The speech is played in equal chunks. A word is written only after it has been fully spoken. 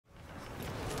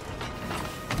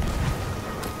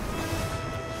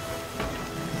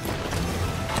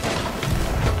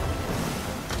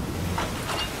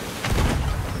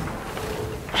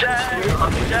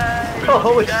Jay!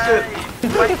 Holy Jay!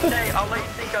 shit! Wait, Jay, I'll let you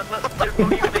think of let's do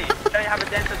what you need. Jay, have a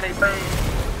dance with me, please.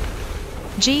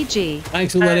 GG.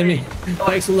 Thanks for letting me.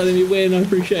 Thanks for letting me win. I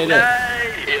appreciate it.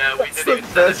 Jay! Yeah, we didn't even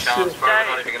stand a chance, bro. We're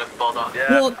not even gonna bother.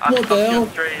 Yeah, What the hell?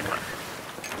 Stream.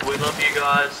 We love you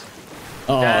guys.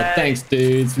 Oh, Jay. thanks,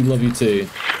 dudes. We love you too.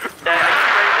 Jay,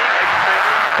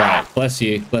 are you Right, bless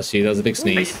you. Bless you. That was a big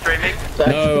sneeze. streaming?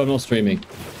 No, I'm not streaming.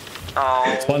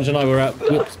 Oh. Sponge and I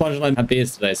had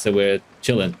beers today, so we're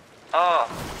chilling. Oh.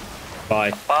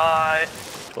 Bye. Bye.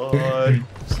 Bye.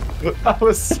 That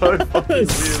was so fucking weird.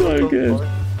 That's so good.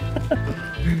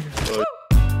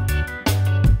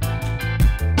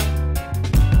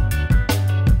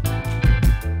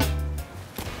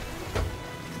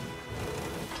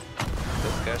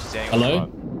 Hello?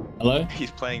 Hello?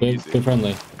 He's playing We're music.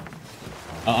 friendly.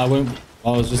 I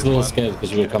was just a little scared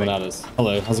because you were coming at us.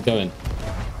 Hello, how's it going?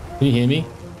 Can you hear me?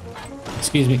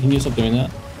 Excuse me, can you stop doing that?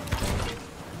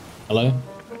 Hello?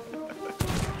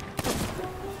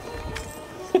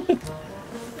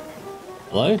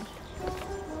 Hello?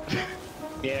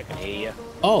 Yeah, I can hear you.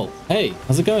 Oh, hey,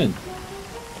 how's it going?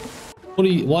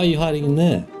 Why are you hiding in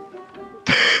there?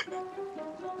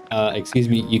 Excuse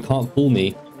me, you can't fool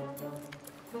me.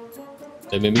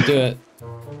 Don't make me do it.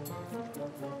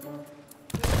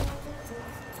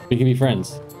 We can be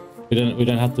friends. We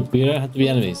don't have to be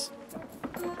enemies.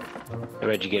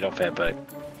 Where'd you get off our boat?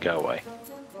 Go away.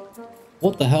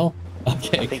 What the hell?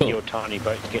 Okay, I think cool. your tiny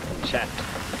boat's getting sacked.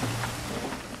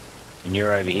 And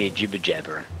you're over here jibber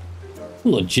jabbering.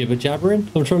 I'm not jibber jabbering.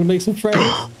 I'm trying to make some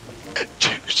friends.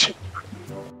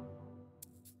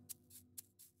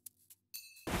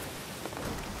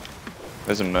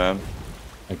 There's a merm.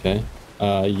 Okay.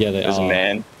 Yeah, they There's are. a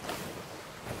man.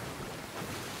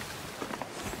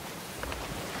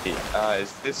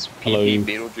 Is this Hello. PP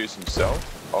Beetlejuice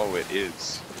himself? Oh, it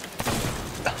is.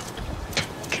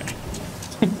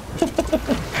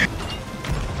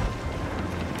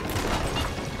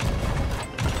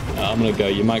 I'm gonna go.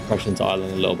 You might crash into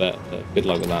island a little bit, but good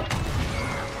luck with that.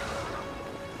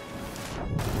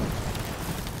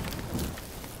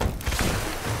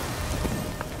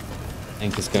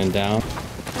 Anchor's going down.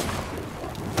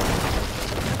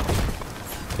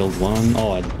 Killed one.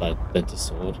 Oh, I bent a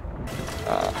sword.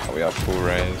 We are full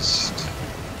raised.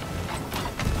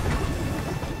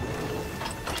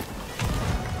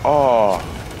 Oh!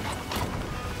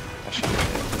 I should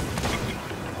have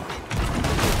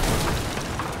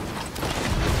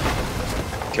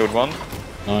hit. Killed one.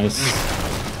 Nice.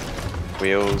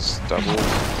 Wheels, double.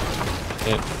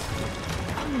 Yep.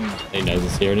 He knows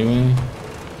it's here anyway.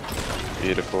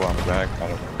 Beautiful, I'm back. I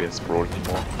don't want to be as broad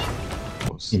anymore.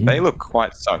 They look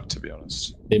quite sunk, to be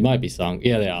honest. They might be sunk.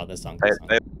 Yeah, they are. They're sunk.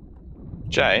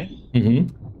 Jay? Mm-hmm.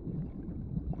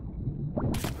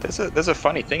 There's a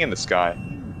funny thing in the sky.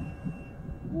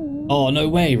 Oh, no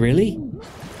way. Really?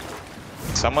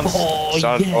 Someone's Oh,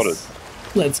 started yes. ordered.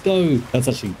 Let's go. That's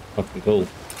actually fucking cool.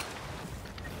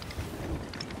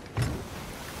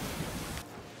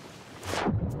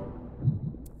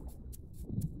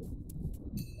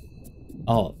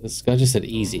 Oh, this guy just said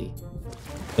easy.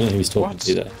 I don't know who he's talking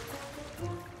to there.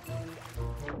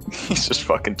 He's just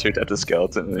fucking two at the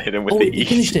skeleton and hit him with Oh, the they E.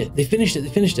 finished it. They finished it. They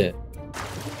finished it.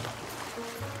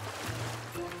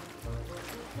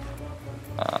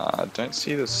 I don't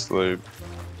see the sloop.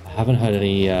 I haven't heard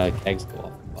any kegs go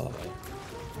off, by the way.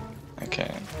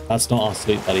 Okay. That's not our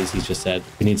sloop buddies. He's just said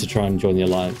we need to try and join the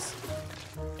alliance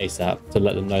ASAP to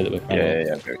let them know that we're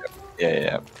friendly.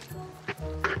 Yeah.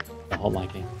 The hot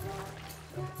miking.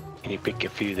 Can you pick a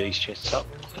few of these chests up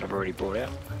that I've already brought out?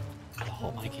 The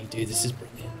hot miking, dude. This is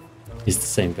brilliant. He's the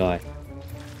same guy.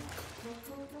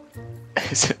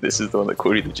 This is the one that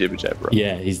called you the jibber jabber.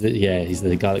 Yeah, he's the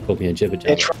guy that called me a jibber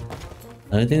jabber.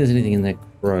 I don't think there's anything in there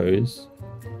crows.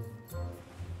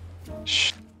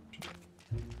 Shh.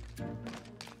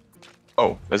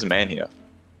 Oh, there's a man here.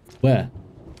 Where?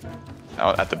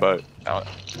 Out at the boat. Out.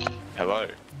 Hello.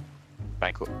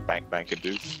 Banker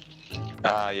Doof.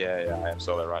 Yeah, I am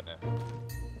saw that right now.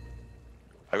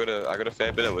 I got a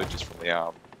fair bit of loot just from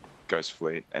the Ghost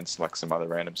Fleet and like some other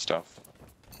random stuff.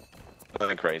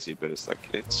 Nothing crazy, but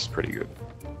it's pretty good.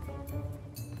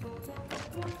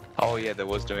 Oh yeah, there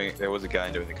was a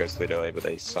guy doing the Ghost Fleet earlier, but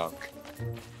they sunk.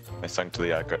 They sunk to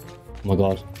the Oh my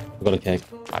god, I got a keg.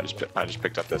 I just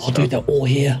picked up this Oh stuff. dude, they're all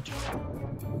here.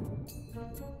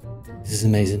 This is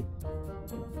amazing.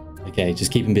 Okay,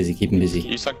 just keep him busy, keep him busy.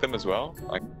 You sunk them as well?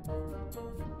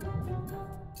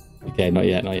 Okay, not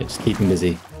yet, just keep him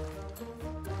busy.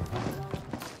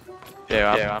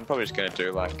 Yeah, I'm probably just gonna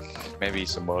do like maybe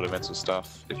some world events or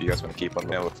stuff. If you guys want to keep on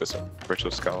there, look for some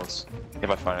ritual skulls. If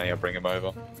I find any, I'll bring them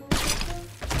over.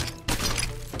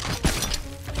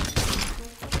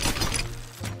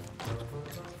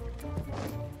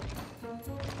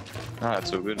 No,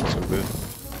 it's all good. It's all good.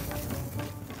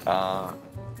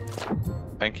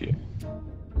 Thank you.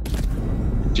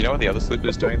 Do you know what the other slip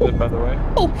is doing there, by the way?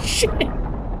 Oh shit!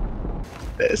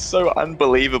 They're so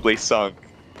unbelievably sunk.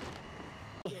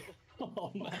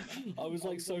 Oh man, I was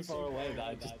like so far away that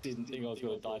I just didn't think I was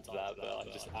going to die to that, but I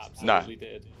just absolutely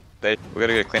did. We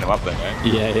gotta go clean them up then, eh?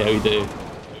 Yeah, we do.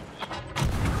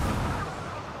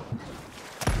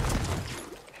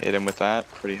 Hit him with that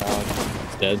pretty hard.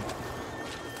 He's dead.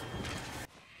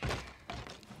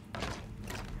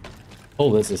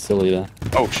 Oh, there's a silly there.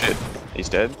 Oh shit, he's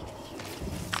dead.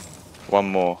 One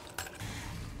more.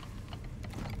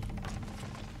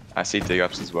 I see dig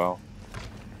ups as well.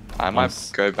 I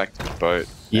might go back to the boat.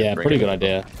 Yeah, pretty good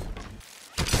idea.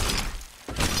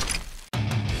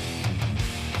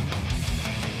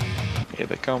 Here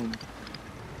they come.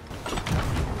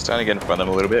 Starting to get in front of them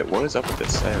a little bit. What is up with their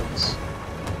sails?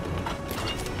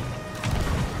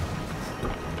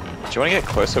 Do you want to get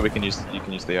closer? You can use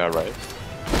the ray.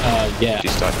 Yeah.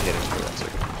 She's starting to get into it. 1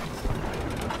 second.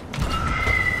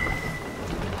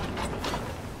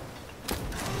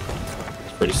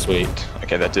 It's pretty sweet.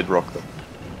 Okay, that did rock them.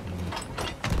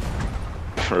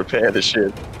 Repair the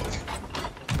ship.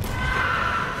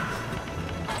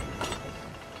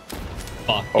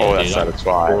 Fuck Oh, yeah, that's dude,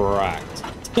 satisfying. Cracked.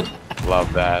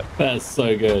 Love that. That's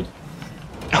so good.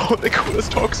 Oh, they call us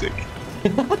toxic.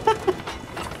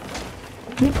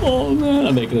 Oh man,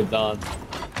 I'm making a dance.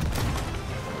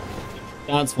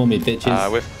 Dance for me,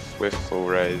 bitches. With full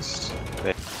raised.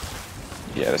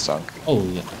 Yeah, they're sunk. Oh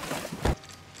yeah.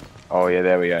 Oh yeah,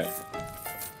 there we go.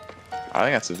 I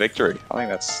think that's a victory. I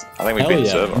think we Hell beat the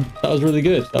yeah, server. man. That was really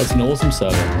good. That was an awesome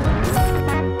server.